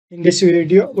In this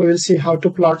video, we will see how to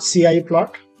plot CIE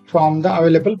plot from the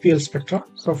available PL spectra.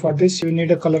 So for this, you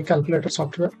need a color calculator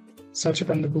software. Search it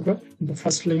on the Google. The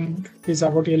first link is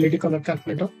about LED color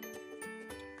calculator.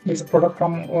 It's a product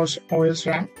from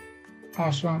OSRAM,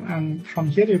 and from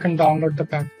here you can download the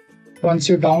pack. Once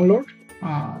you download,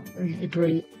 it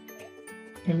will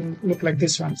look like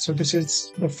this one. So this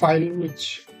is the file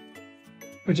which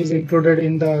is included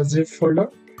in the zip folder,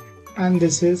 and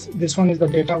this one is the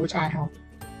data which I have.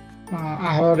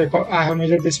 I have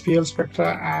measured this PL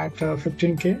spectra at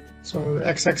 15K. So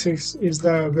x-axis is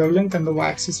the wavelength and the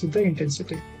y-axis is the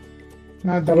intensity.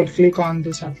 Now double click on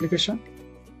this application.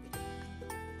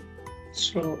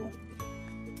 So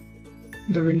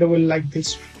the window will like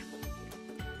this.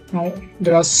 Now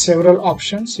there are several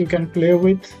options you can play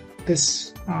with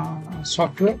this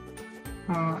software.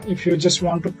 If you just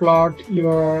want to plot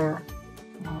your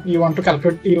you want to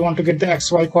get the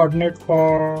XY coordinate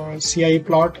for CIE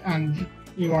plot, and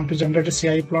you want to generate a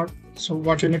CIE plot. So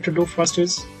what you need to do first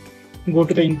is go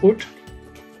to the input,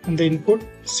 and the input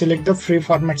select the free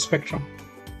format spectrum.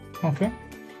 Okay,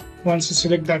 once you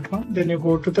select that one, then you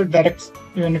go to the direct,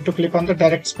 you need to click on the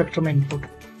direct spectrum input.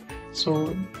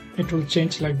 So it will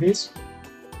change like this,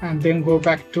 and then go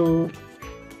back to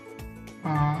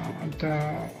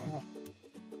the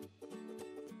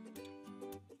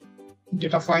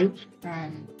data file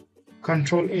and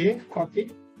Control A,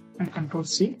 copy, and Control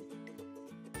C,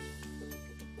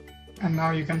 and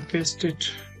now you can paste it.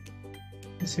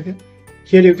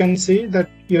 Here you can see that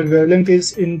your wavelength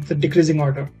is in the decreasing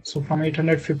order, so from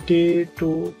 850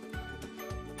 to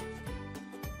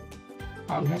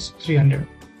almost 300.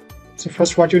 So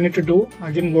first what you need to do,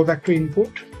 again go back to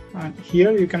input, and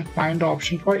here you can find the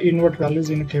option for invert values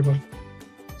in a table.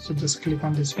 So just click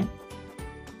on this one.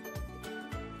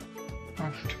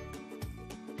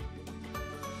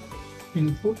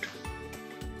 Input,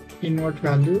 invert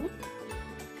value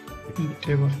in the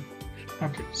table.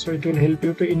 Okay, so it will help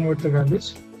you to invert the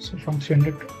values, so from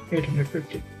 300 to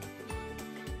 850.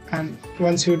 And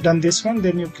once you've done this one,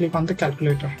 then you click on the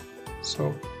calculator.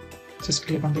 So just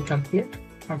click on the calculate.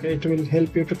 Okay, it will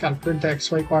help you to calculate the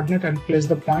XY coordinate and place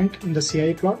the point in the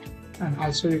CIE plot, and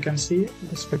also you can see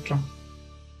the spectrum.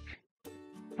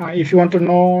 If you want to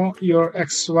know your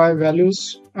XY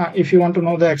values, if you want to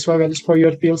know the XY values for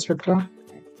your PL spectra,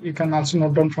 you can also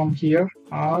note down from here,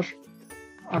 or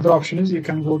other option is you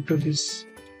can go to this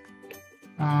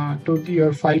to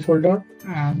your file folder,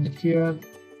 and here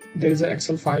there is an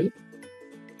Excel file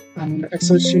and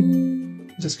Excel sheet.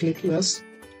 Just click yes,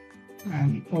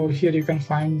 and over here you can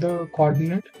find the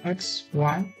coordinate X,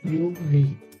 Y, U,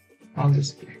 V, all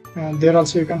this. There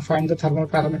also you can find the thermal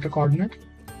parameter coordinate.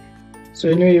 So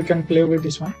anyway, you can play with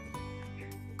this one.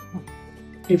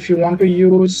 If you want to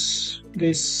use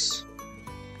this,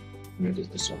 where is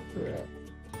the software?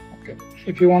 Okay.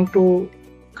 If you want to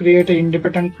create an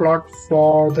independent plot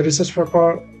for the research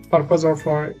purpose, or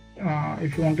for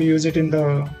if you want to use it in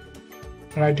the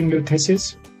writing your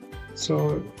thesis,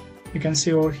 so you can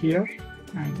see over here,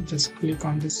 and just click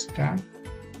on this tab,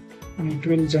 and it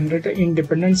will generate an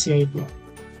independent CIE plot.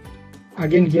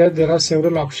 Again, here there are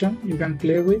several options you can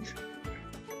play with.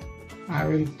 I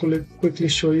will quickly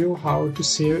show you how to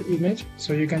save image.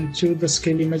 So you can choose the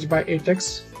scale image by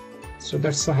 8x. So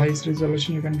that's the highest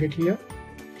resolution you can get here.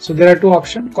 So there are two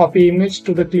options: copy image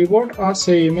to the clipboard or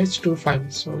save image to file.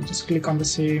 So just click on the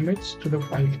save image to the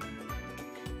file.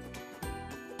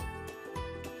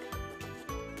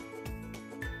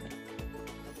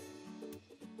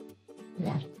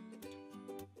 Yeah.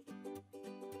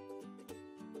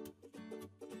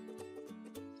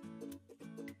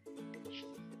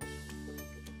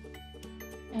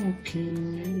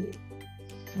 Okay,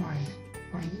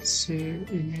 file, save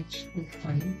image to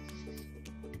file.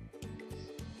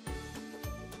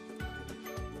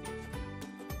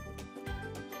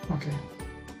 Okay,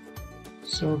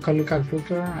 so color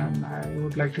calculator, and I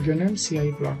would like to give name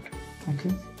CIE plot.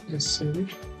 Okay, just save it.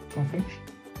 Okay,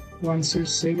 once you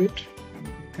save it,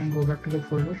 you can go back to the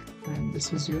folder, and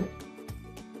this is your.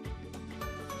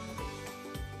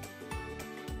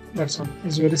 That's all.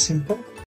 It's very simple.